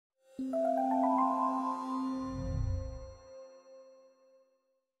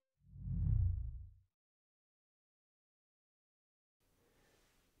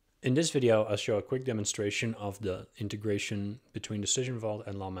In this video, I'll show a quick demonstration of the integration between DecisionVault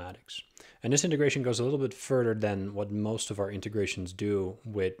and Lawmatics. And this integration goes a little bit further than what most of our integrations do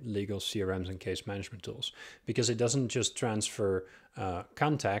with legal CRMs and case management tools, because it doesn't just transfer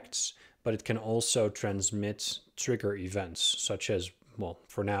contacts, but it can also transmit trigger events, such as, well,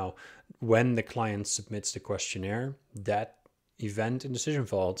 for now, when the client submits the questionnaire, that event in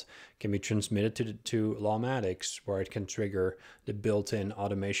DecisionVault can be transmitted to Lawmatics, where it can trigger the built-in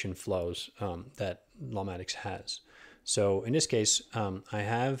automation flows that Lawmatics has. So in this case, I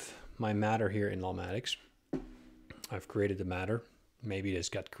have my matter here in Lawmatics. I've created the matter. Maybe this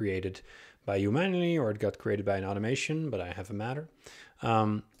got created by you manually or it got created by an automation, but I have a matter.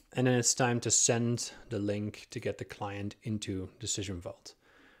 And then it's time to send the link to get the client into DecisionVault.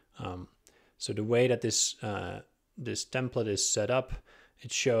 So the way that this template is set up,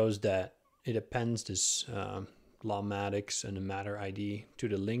 it shows that it appends this Lawmatics and the matter ID to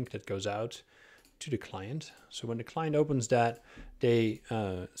the link that goes out to the client. So when the client opens that, they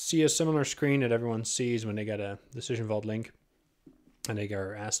see a similar screen that everyone sees when they get a DecisionVault link, and they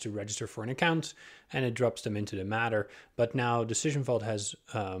are asked to register for an account, and it drops them into the matter. But now DecisionVault has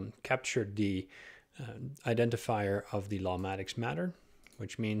captured the identifier of the Lawmatics matter,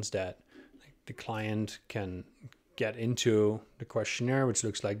 which means that the client can get into the questionnaire, which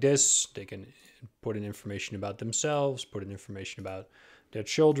looks like this. They can put in information about themselves, put in information about their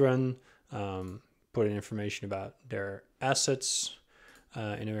children, put in information about their assets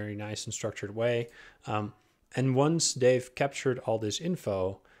in a very nice and structured way. And once they've captured all this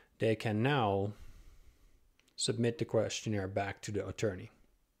info, they can now submit the questionnaire back to the attorney.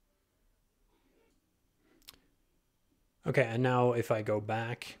 Okay, and now if I go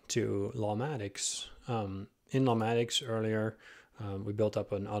back to Lawmatics, in Lawmatics earlier, we built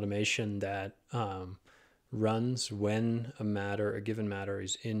up an automation that runs when a given matter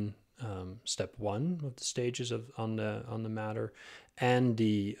is in step 1 of the stages on the matter, and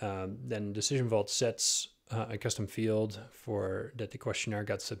then DecisionVault sets a custom field for that the questionnaire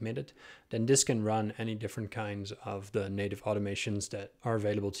got submitted. Then this can run any different kinds of the native automations that are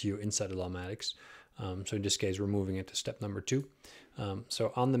available to you inside of Lawmatics. So in this case, we're moving it to step number 2.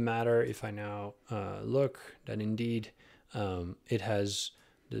 So on the matter, if I now look, then indeed it has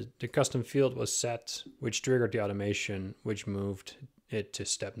the custom field was set, which triggered the automation, which moved it to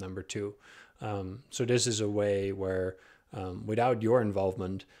step number 2. So this is a way where without your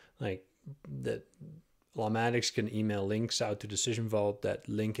involvement, like the Lawmatics can email links out to DecisionVault that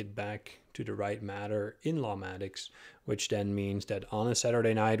link it back to the right matter in Lawmatics, which then means that on a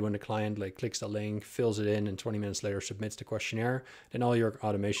Saturday night when the client clicks the link, fills it in, and 20 minutes later submits the questionnaire, then all your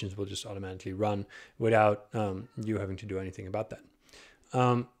automations will just automatically run without you having to do anything about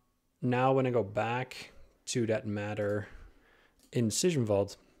that. Now when I go back to that matter in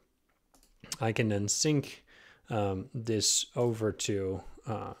DecisionVault, I can then sync this over to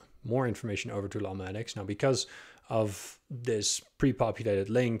more information over to Lawmatics. Now, because of this pre-populated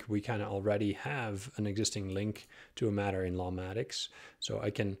link, we kind of already have an existing link to a matter in Lawmatics. So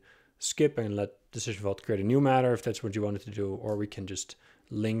I can skip and let DecisionVault create a new matter if that's what you wanted to do, or we can just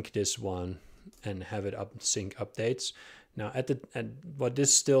link this one and have it sync updates. Now, what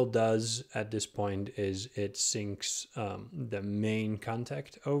this still does at this point is it syncs the main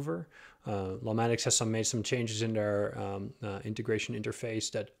contact over. Lawmatics has made some changes in their integration interface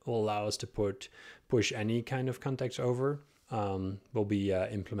that will allow us to push any kind of contacts over. We'll be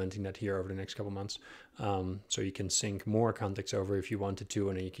implementing that here over the next couple months. So you can sync more contacts over if you wanted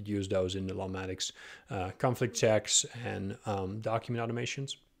to, and you could use those in the Lawmatics conflict checks and document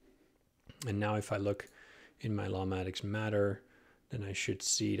automations. And now if I look in my Lawmatics matter, then I should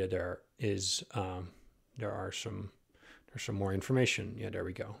see that there's some more information. Yeah, there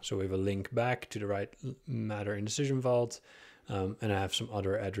we go. So we have a link back to the right matter in DecisionVault, and I have some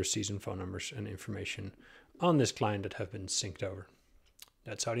other addresses and phone numbers and information on this client that have been synced over.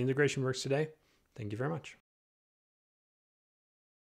 That's how the integration works today. Thank you very much.